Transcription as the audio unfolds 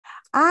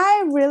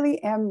I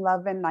really am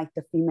loving like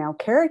the female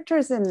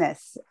characters in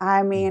this.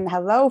 I mean,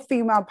 hello,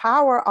 female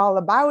power, all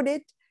about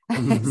it.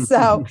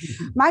 So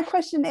my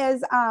question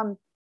is,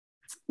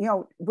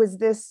 was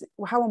this,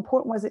 how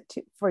important was it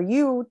for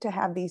you to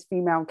have these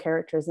female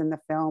characters in the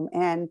film?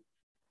 And,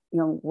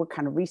 what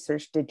kind of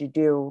research did you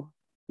do?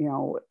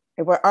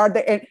 Are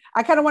there, and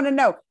I kind of want to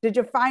know, did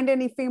you find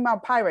any female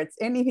pirates,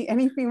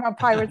 any female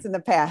pirates in the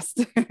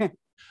past?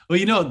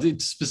 Well,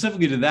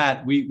 specifically to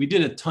that, we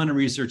did a ton of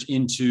research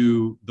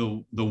into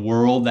the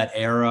world, that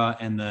era,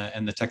 and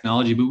the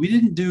technology, but we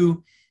didn't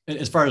do,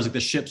 as far as like the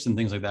ships and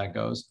things like that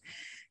goes,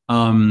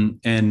 and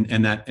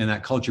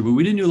that culture. But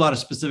we didn't do a lot of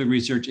specific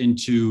research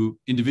into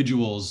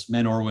individuals,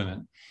 men or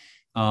women.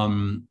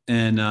 But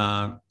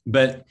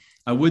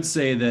I would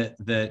say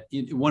that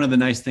one of the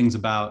nice things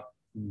about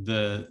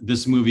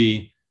this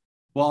movie,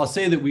 well, I'll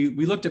say that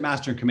we looked at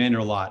Master and Commander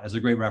a lot as a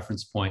great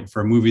reference point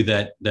for a movie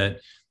that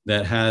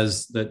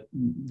has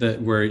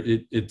where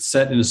it's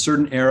set in a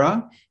certain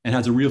era and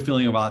has a real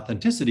feeling of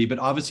authenticity, but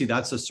obviously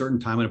that's a certain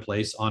time and a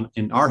place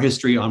in our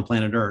history on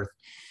planet Earth.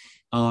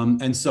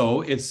 And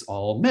so it's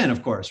all men,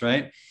 of course,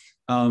 right?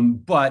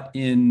 But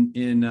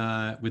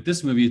with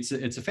this movie,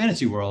 it's a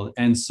fantasy world,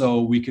 and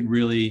so we could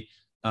really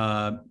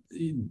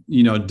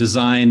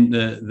design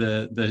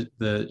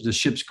the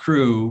ship's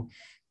crew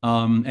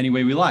any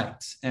way we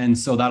liked, and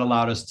so that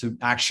allowed us to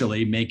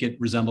actually make it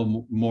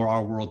resemble more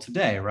our world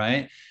today,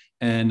 right?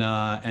 And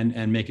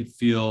make it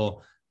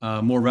feel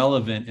more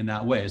relevant in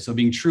that way. So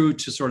being true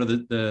to sort of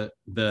the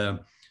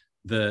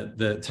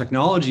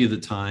technology of the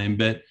time,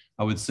 but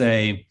I would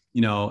say,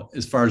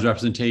 as far as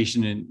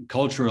representation and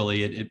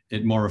culturally,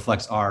 it more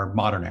reflects our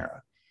modern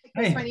era.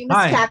 Hey, my name is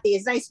Kathy.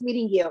 It's nice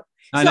meeting you.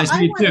 Nice to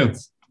meet you too.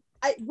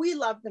 We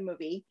love the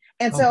movie,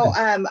 and so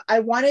I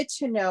wanted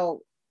to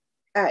know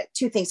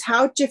two things.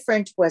 How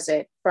different was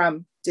it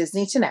from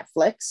Disney to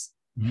Netflix?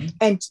 Mm-hmm.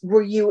 And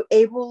were you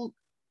able?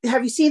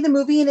 Have you seen the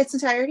movie in its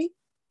entirety?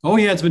 Oh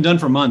yeah, it's been done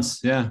for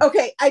months. Yeah.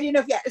 Okay, I didn't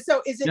know if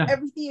So is it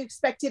everything you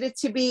expected it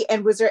to be?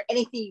 And was there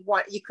anything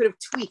you could have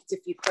tweaked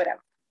if you could have?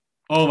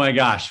 Oh my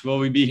gosh, well,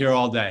 we'd be here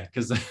all day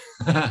because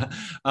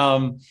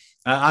I'm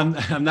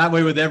that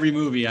way with every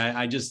movie.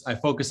 I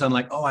focus on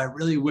like, I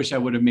really wish I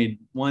would have made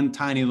one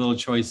tiny little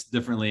choice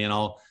differently, and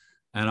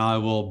I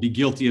will be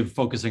guilty of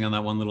focusing on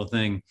that one little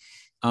thing.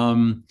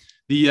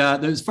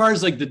 As far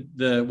as like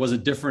was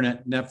it different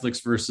at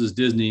Netflix versus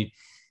Disney?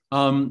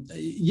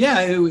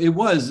 It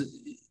was.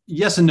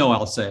 Yes and no,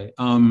 I'll say.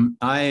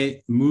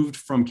 I moved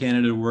from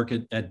Canada to work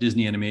at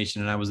Disney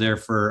Animation, and I was there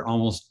for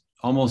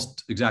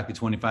almost exactly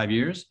 25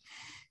 years,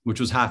 which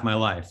was half my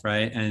life,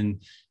 right?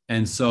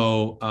 And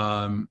so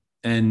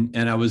and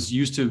I was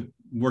used to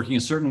working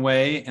a certain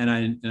way, and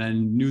I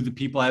knew the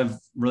people. I have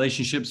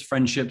relationships,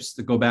 friendships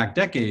that go back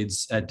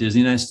decades at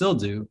Disney, and I still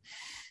do.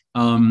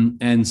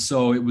 And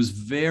so it was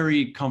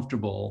very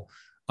comfortable.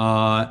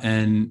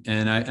 And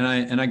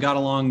I got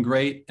along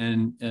great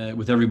and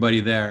with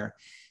everybody there.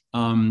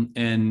 But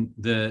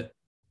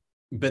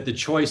the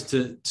choice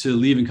to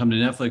leave and come to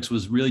Netflix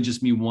was really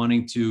just me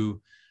wanting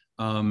to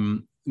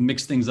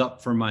mix things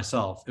up for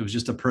myself. It was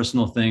just a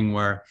personal thing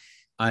where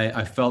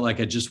I felt like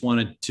I just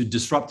wanted to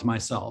disrupt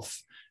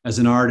myself as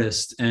an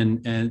artist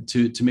and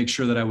to make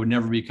sure that I would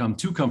never become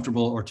too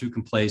comfortable or too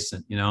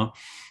complacent,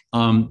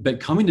 But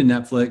coming to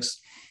Netflix,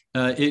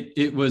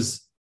 it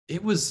was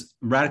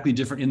radically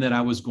different in that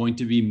I was going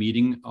to be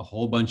meeting a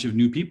whole bunch of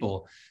new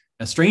people,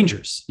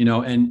 strangers,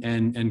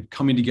 and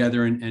coming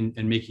together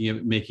and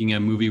making a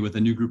movie with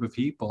a new group of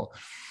people.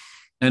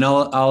 And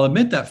I'll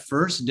admit that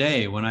first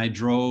day when I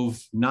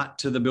drove not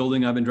to the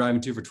building I've been driving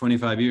to for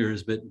 25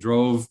 years, but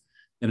drove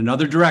in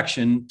another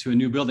direction to a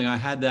new building, I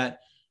had that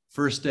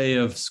first day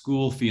of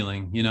school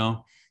feeling,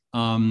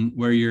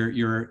 where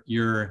you're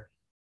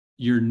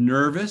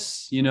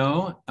nervous,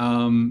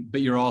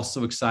 but you're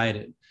also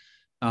excited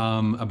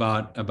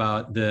about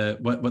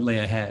what lay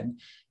ahead.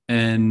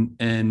 And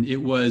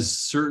it was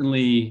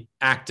certainly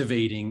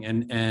activating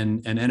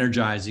and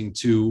energizing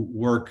to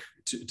work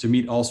to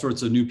meet all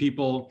sorts of new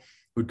people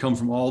who'd come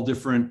from all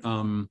different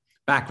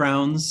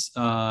backgrounds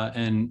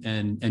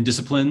and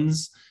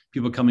disciplines.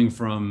 People coming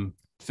from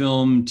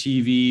film,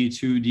 TV,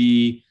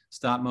 2D,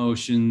 stop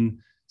motion,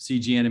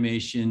 CG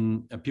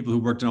animation. People who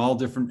worked in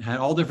had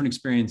all different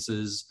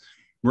experiences,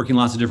 working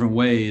lots of different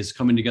ways,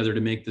 coming together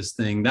to make this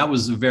thing. That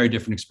was a very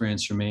different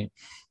experience for me.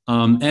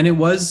 And it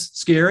was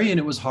scary and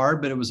it was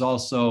hard, but it was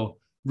also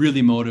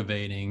really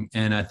motivating.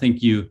 And I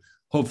think you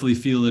hopefully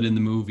feel it in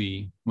the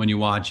movie when you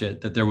watch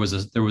it, that the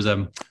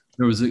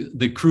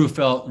crew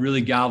felt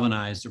really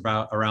galvanized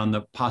around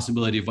the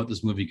possibility of what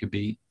this movie could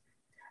be.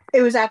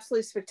 It was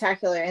absolutely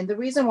spectacular. And the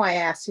reason why I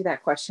asked you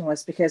that question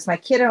was because my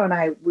kiddo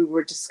and we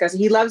were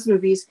discussing, he loves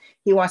movies.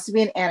 He wants to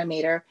be an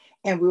animator.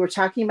 And we were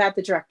talking about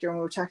the director and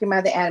we were talking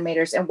about the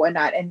animators and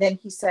whatnot. And then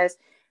he says,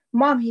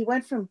 Mom, he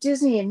went from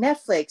Disney and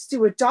Netflix.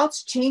 Do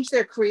adults change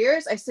their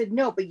careers? I said,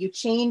 no, but you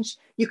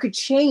could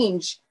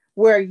change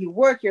where you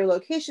work, your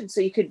location. So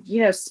you could,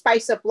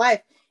 spice up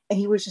life. And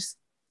he was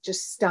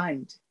just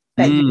stunned.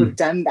 that you would have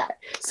done that.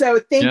 So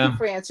thank Yeah. you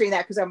for answering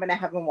that, because I'm going to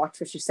have them watch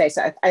what you say.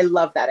 So I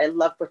love that. I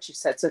love what you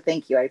said. So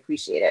thank you. I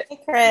appreciate it. Hey,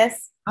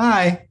 Chris.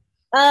 Hi.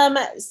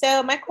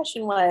 So my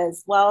question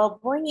was, well,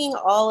 bringing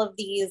all of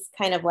these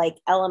kind of like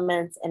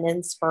elements and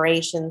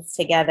inspirations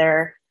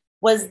together,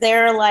 was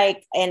there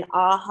like an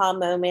aha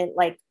moment,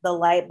 like the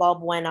light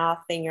bulb went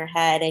off in your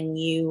head and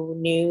you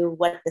knew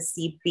what the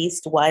sea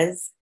beast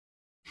was?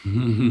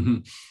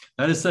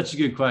 That is such a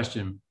good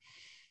question,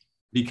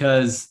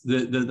 because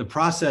the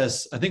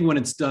process, I think when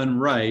it's done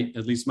right,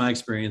 at least my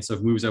experience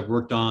of movies I've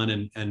worked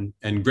on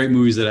and great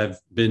movies that I've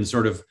been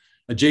sort of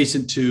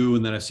adjacent to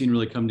and that I've seen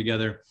really come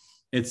together,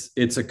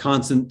 it's a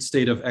constant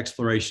state of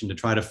exploration to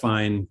try to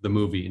find the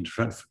movie and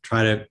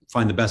try to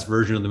find the best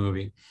version of the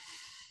movie.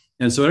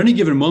 And so at any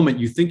given moment,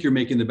 you think you're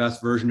making the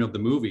best version of the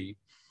movie,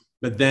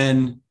 but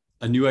then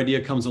a new idea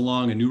comes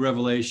along, a new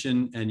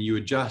revelation, and you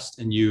adjust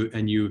and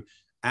you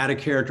add a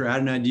character,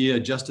 add an idea,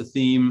 adjust a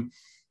theme.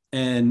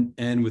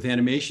 And with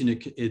animation,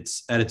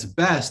 it's at its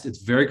best,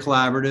 it's very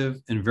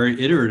collaborative and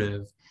very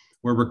iterative,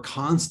 where we're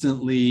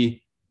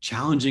constantly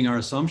challenging our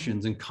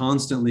assumptions and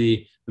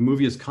the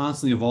movie is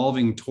constantly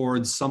evolving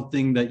towards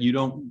something that you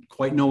don't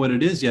quite know what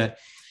it is yet.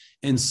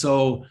 And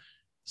so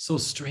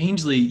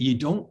strangely, you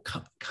don't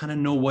kind of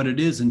know what it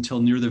is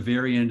until near the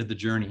very end of the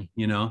journey,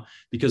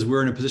 because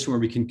we're in a position where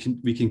we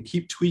can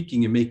keep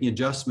tweaking and making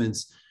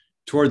adjustments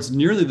towards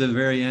nearly the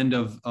very end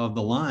of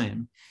the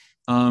line.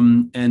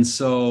 And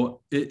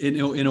so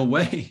in a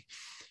way,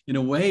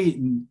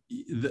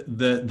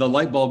 the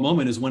light bulb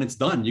moment is when it's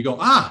done. You go,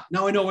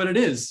 now I know what it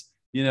is,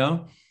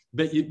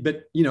 But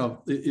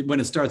when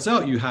it starts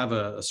out, you have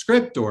a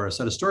script or a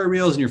set of story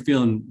reels and you're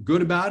feeling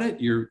good about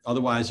it.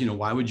 Otherwise,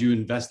 why would you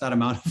invest that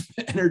amount of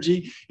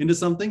energy into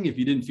something if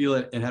you didn't feel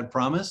it had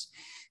promise?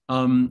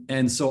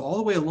 And so all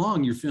the way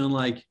along, you're feeling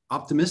like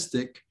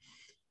optimistic,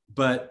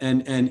 but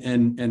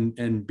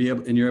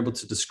you're able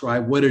to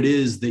describe what it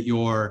is that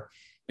you're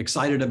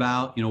excited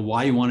about,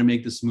 why you want to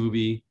make this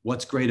movie,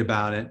 what's great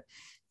about it.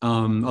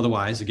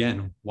 Otherwise,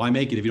 again, why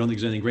make it if you don't think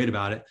there's anything great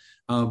about it?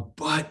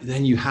 But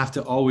then you have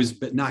to always,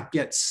 but not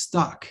get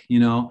stuck,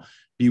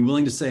 be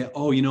willing to say,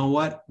 oh, you know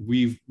what?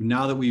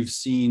 Now that we've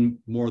seen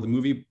more of the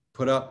movie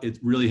put up, it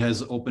really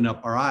has opened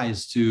up our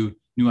eyes to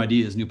new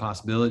ideas, new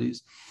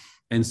possibilities.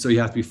 And so you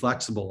have to be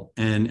flexible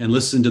and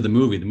listen to the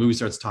movie. The movie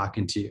starts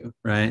talking to you,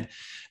 right?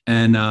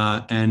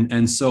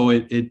 And so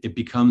it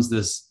becomes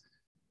this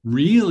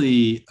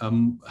really,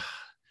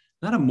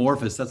 not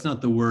amorphous, that's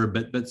not the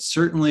word, but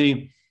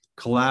certainly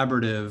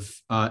collaborative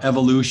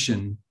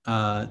evolution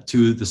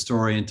to the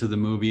story and to the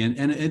movie.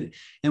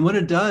 And what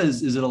it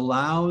does is it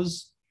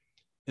allows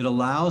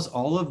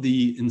all of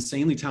the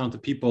insanely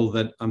talented people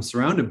that I'm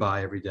surrounded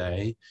by every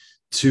day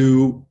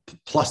to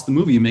plus the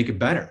movie and make it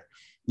better.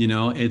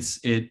 Because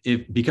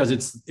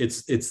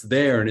it's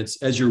there, and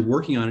it's, as you're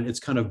working on it,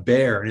 it's kind of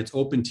bare and it's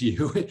open to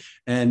you,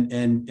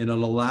 and it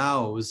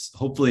allows,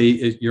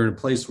 hopefully you're in a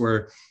place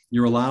where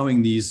you're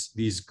allowing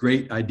these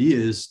great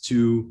ideas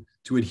to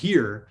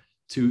adhere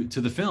to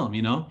the film,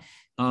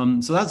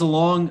 so that's a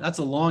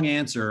long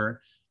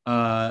answer.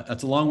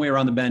 That's a long way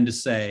around the bend to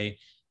say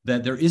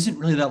that there isn't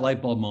really that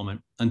light bulb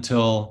moment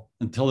until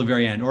the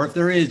very end, or if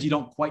there is, you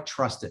don't quite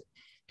trust it.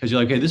 Because you're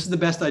like, okay, this is the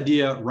best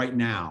idea right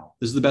now.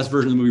 This is the best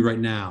version of the movie right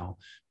now.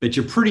 But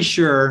you're pretty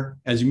sure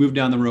as you move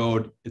down the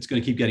road, it's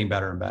going to keep getting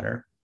better and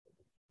better.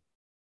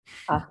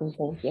 Awesome,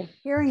 thank you.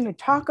 Hearing you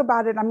talk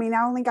about it, I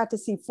only got to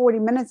see 40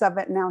 minutes of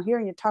it. Now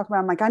hearing you talk about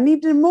it, I'm like, I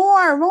need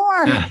more.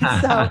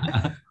 So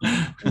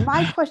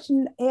my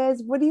question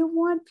is, what do you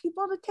want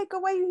people to take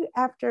away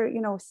after,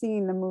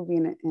 seeing the movie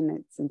in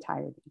its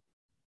entirety?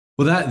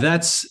 Well,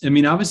 that's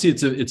obviously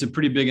it's a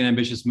pretty big and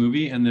ambitious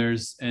movie,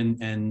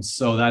 and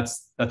so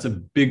that's a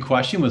big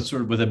question with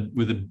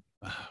a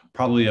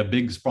probably a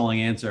big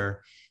sprawling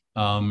answer,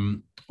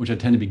 which I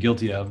tend to be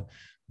guilty of.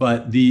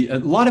 But a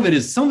lot of it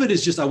is, some of it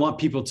is just, I want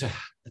people to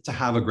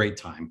have a great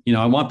time.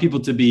 I want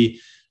people to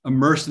be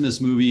immersed in this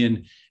movie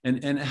and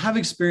have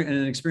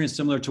an experience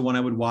similar to when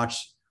I would watch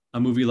a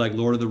movie like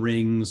Lord of the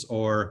Rings,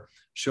 or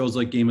shows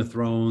like Game of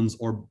Thrones,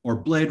 or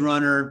Blade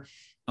Runner.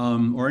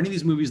 Or any of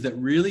these movies that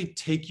really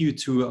take you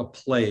to a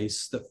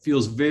place that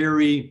feels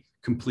very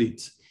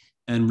complete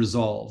and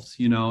resolved,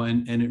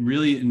 and it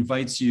really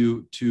invites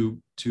you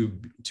to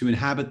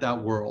inhabit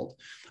that world.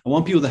 I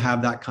want people to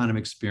have that kind of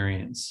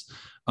experience.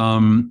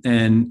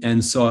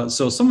 And so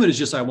some of it is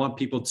just, I want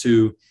people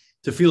to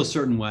feel a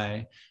certain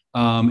way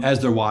as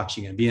they're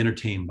watching it, be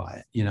entertained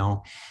by it,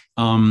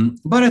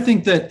 but I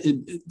think that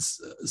it's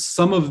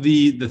some of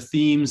the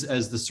themes,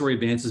 as the story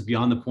advances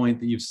beyond the point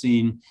that you've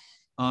seen,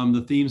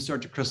 the themes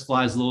start to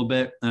crystallize a little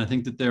bit. And I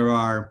think that there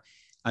are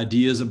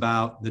ideas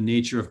about the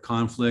nature of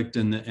conflict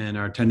and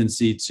our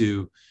tendency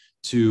to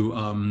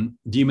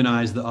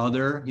demonize the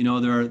other.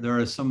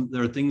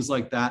 There are things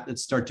like that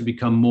start to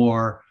become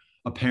more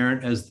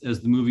apparent as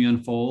the movie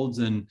unfolds,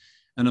 and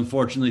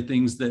unfortunately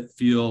things that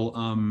feel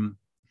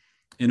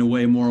in a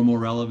way more and more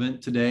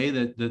relevant today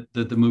that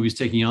the movie's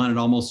taking on. It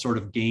almost sort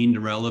of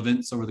gained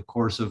relevance over the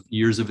course of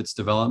years of its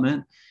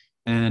development.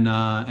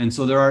 And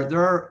so there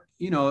are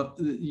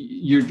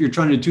you're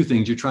trying to do two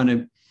things. You're trying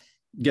to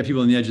get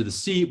people on the edge of the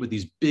seat with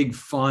these big,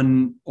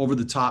 fun, over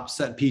the top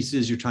set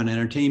pieces. You're trying to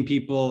entertain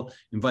people,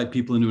 invite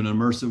people into an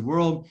immersive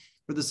world.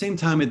 But at the same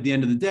time, at the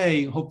end of the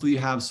day, hopefully you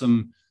have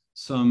some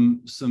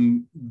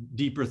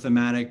deeper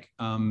thematic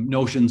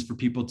notions for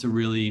people to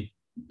really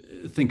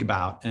think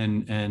about.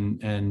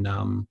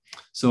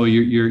 So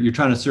you're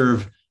trying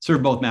to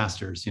serve both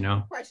masters,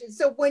 Question.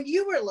 So when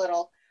you were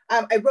little,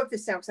 I wrote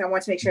this down because I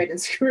want to make sure I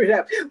didn't screw it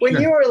up. When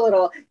Sure. you were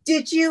little,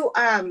 did you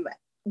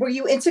were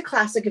you into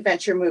classic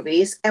adventure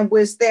movies? And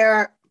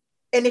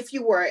if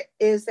you were,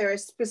 is there a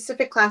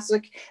specific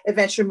classic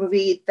adventure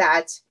movie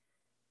that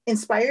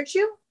inspired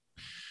you?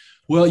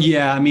 Well,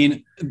 yeah, I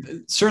mean,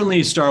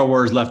 certainly Star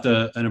Wars left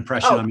an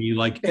impression on me,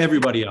 like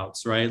everybody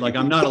else, right? Like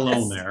I'm not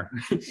alone there.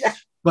 Yeah.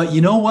 But you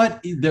know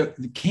what?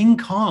 The King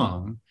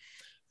Kong,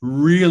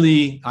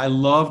 really, I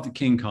loved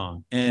King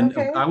Kong, and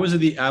Okay.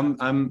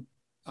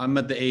 I'm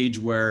at the age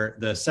where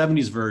the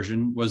 70s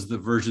version was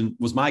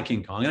my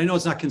King Kong. And I know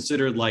it's not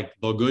considered like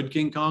the good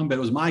King Kong, but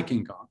it was my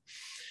King Kong.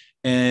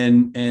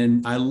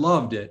 And I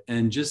loved it.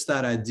 And just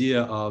that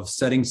idea of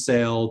setting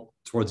sail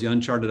towards the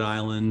uncharted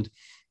island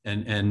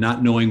and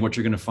not knowing what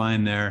you're going to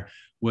find there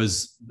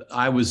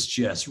I was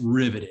just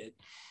riveted.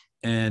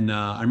 And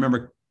I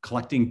remember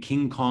collecting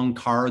King Kong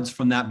cards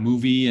from that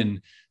movie.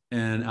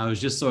 And I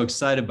was just so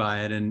excited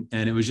by it. And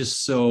it was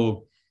just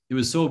it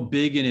was so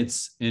big in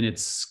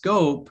its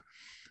scope.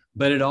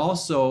 But it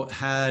also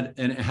had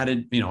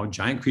a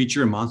giant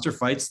creature and monster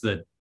fights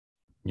that,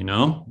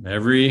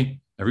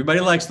 everybody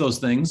likes those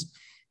things.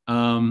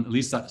 At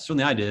least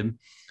certainly I did.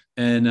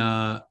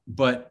 And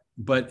but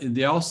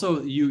they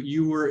also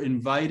you were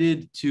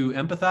invited to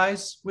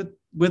empathize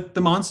with the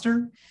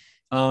monster,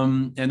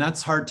 and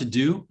that's hard to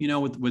do.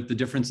 With the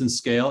difference in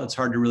scale, it's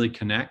hard to really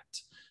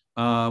connect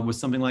with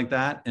something like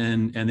that.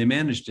 And they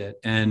managed it,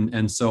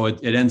 and so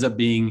it ends up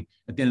being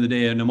at the end of the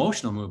day an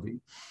emotional movie.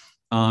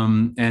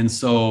 And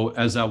so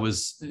as I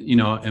was,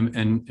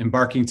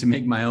 embarking to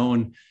make my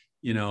own,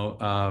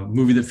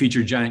 movie that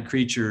featured giant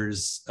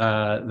creatures,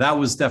 that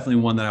was definitely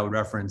one that I would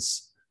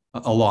reference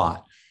a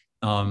lot.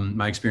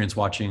 My experience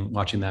watching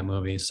that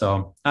movie.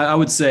 So I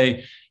would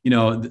say,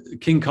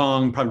 King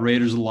Kong, probably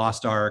Raiders of the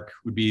Lost Ark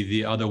would be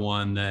the other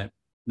one that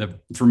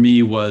for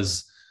me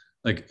was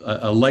like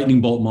a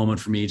lightning bolt moment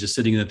for me, just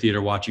sitting in the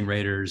theater watching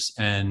Raiders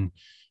and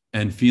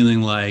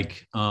feeling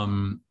like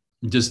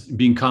just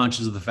being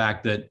conscious of the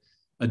fact that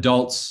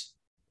adults,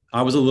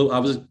 I was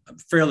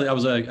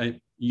a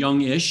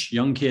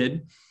young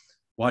kid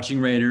watching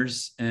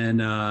Raiders,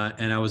 and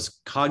I was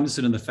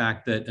cognizant of the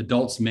fact that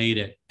adults made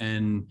it,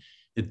 and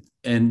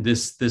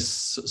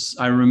this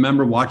I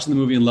remember watching the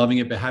movie and loving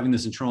it, but having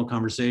this internal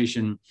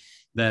conversation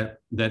that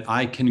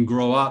I can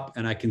grow up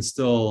and I can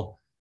still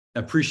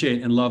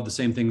appreciate and love the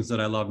same things that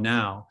I love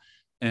now,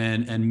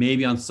 and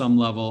maybe on some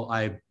level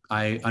I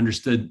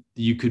understood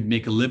you could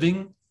make a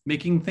living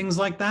making things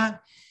like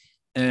that.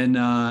 And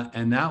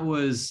that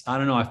was, I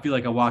don't know, I feel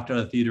like I walked out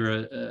of the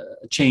theater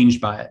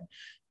changed by it.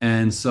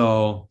 And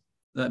so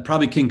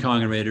probably King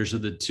Kong and Raiders are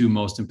the two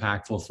most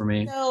impactful for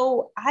me.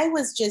 So I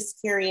was just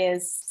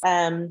curious,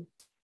 coming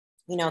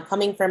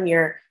from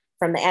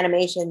the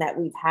animation that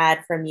we've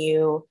had from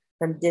you,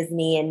 from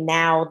Disney, and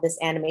now this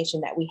animation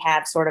that we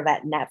have sort of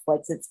at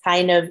Netflix, it's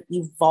kind of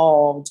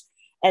evolved.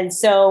 And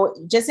so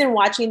just in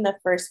watching the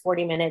first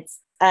 40 minutes,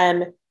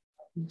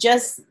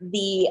 just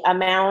the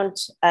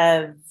amount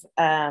of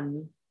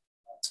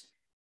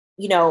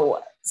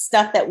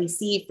stuff that we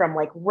see from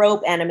like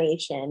rope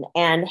animation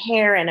and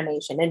hair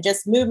animation and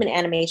just movement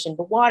animation,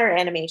 the water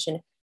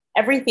animation,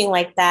 everything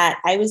like that.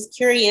 I was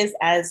curious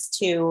as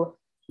to,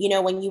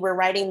 when you were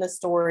writing the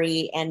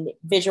story and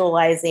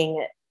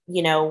visualizing,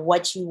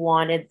 what you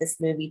wanted this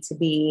movie to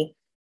be,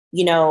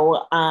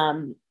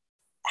 when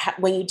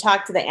you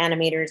talked to the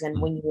animators and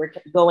when you were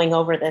going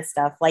over this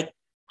stuff, like,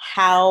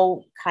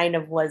 how kind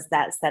of was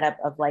that setup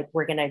of like,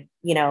 we're going to,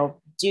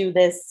 do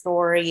this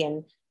story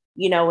and,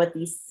 with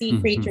these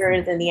sea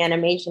creatures and the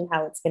animation,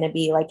 how it's going to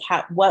be like,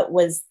 what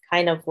was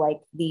kind of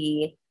like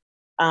the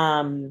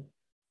headspace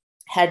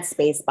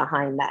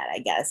behind that, I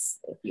guess,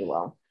 if you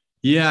will.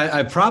 Yeah,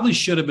 I probably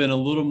should have been a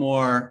little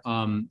more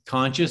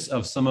conscious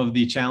of some of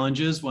the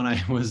challenges when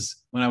I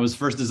was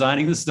first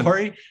designing the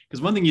story.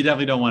 Because one thing you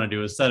definitely don't want to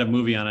do is set a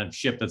movie on a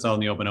ship that's out in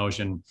the open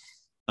ocean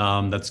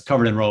that's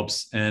covered in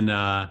ropes. And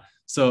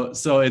so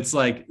it's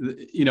like,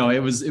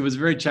 it was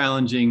very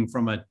challenging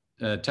from a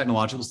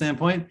technological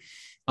standpoint.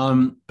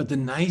 But the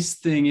nice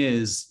thing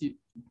is,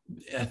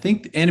 I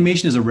think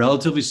animation is a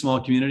relatively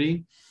small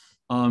community,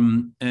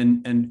 and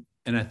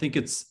I think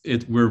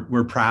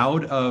we're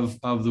proud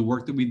of the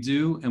work that we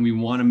do, and we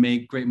want to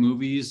make great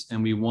movies,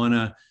 and we want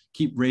to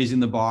keep raising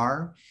the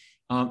bar.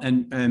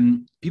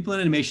 And people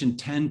in animation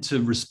tend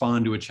to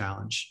respond to a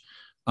challenge,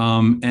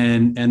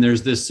 and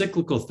there's this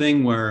cyclical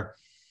thing where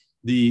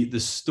the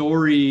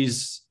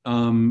stories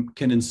can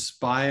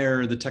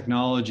inspire the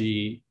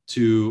technology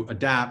to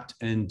adapt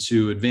and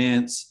to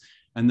advance,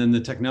 and then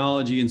the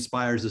technology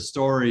inspires the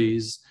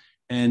stories,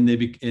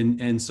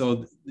 and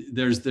so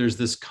there's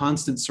this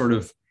constant sort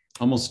of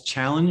almost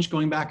challenge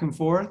going back and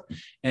forth.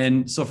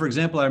 And so, for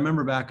example, I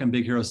remember back on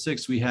Big Hero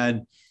 6, we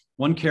had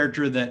one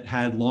character that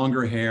had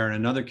longer hair and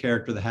another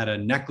character that had a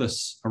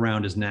necklace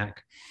around his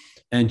neck.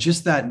 And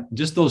just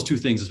those two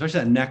things,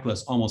 especially that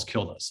necklace, almost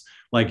killed us.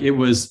 Like it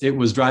was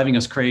driving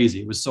us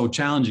crazy. It was so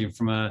challenging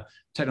from a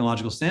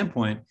technological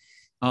standpoint.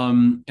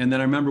 And then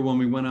I remember when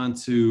we went on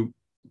to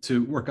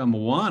work on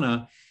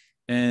Moana,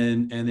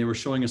 and they were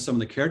showing us some of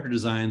the character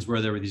designs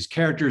where there were these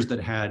characters that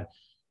had,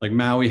 like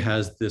Maui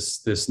has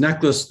this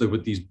necklace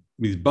with these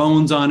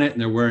bones on it, and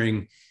they're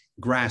wearing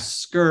grass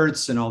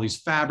skirts and all these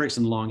fabrics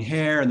and long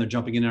hair, and they're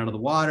jumping in and out of the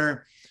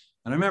water.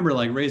 And I remember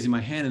like raising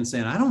my hand and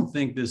saying, I don't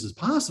think this is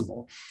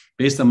possible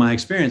based on my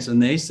experience.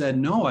 And they said,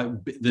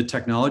 no, the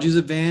technology is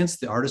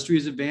advanced, the artistry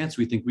is advanced,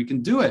 we think we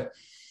can do it.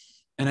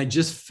 And I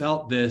just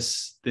felt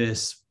this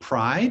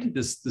pride,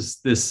 this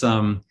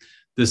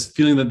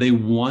feeling that they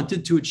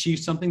wanted to achieve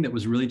something that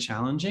was really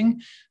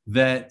challenging,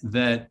 that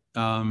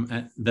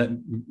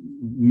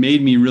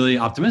made me really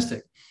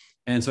optimistic.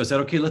 And so I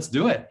said, okay, let's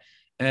do it.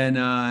 And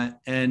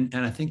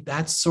I think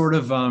that's sort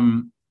of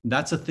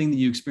that's a thing that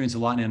you experience a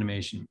lot in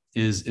animation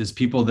is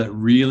people that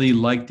really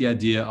like the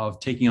idea of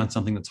taking on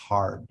something that's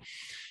hard.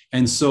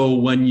 And so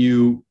when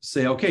you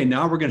say, okay,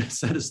 now we're going to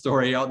set a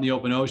story out in the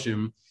open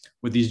ocean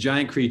with these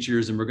giant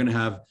creatures, and we're going to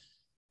have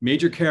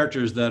major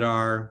characters that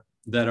are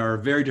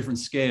very different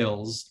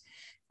scales,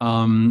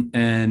 and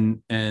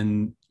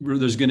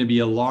there's going to be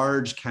a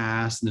large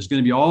cast, and there's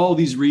going to be all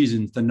these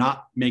reasons to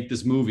not make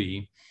this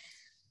movie.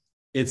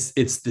 It's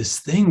this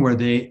thing where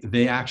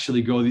they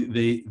actually go,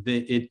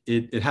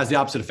 it has the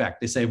opposite effect.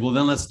 They say, well,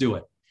 then let's do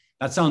it.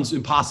 That sounds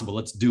impossible.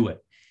 Let's do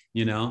it,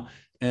 you know?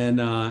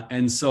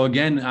 And so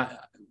again,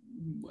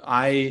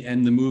 I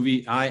and the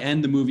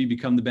movie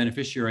become the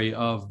beneficiary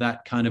of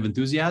that kind of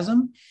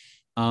enthusiasm.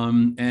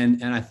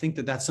 And I think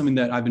that's something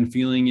that I've been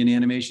feeling in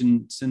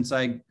animation since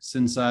I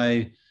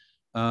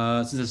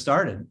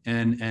started.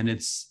 And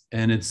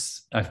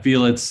I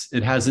feel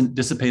it hasn't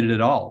dissipated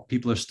at all.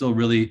 People are still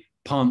really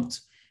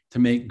pumped to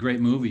make great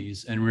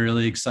movies and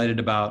really excited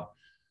about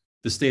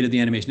the state of the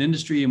animation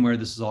industry and where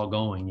this is all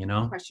going, you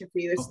know? Question for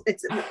you.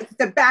 It's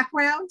the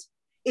background.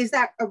 Is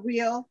that a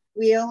real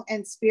wheel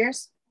and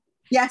spears?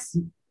 Yes.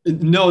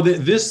 No,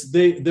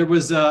 there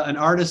was an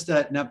artist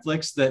at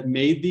Netflix that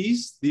made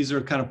these. These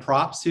are kind of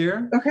props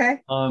here. Okay.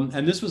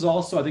 And this was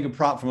also, I think, a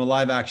prop from a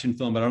live action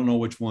film, but I don't know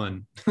which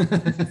one.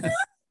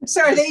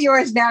 So are they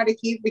yours now to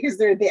keep because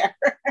they're there?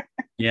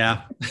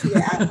 Yeah.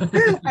 Yeah,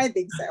 I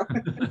think so.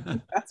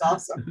 That's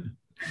awesome.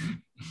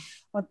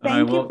 Well,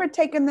 thank you for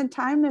taking the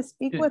time to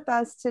speak with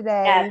us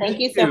today. Yeah,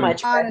 thank you so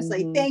much.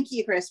 Honestly, thank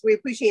you, Chris. We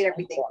appreciate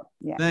everything.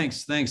 Yeah.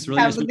 Thanks.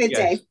 Really Have a good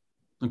day.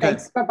 Okay.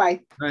 Thanks.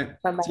 Bye-bye. All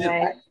right.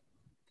 Bye-bye.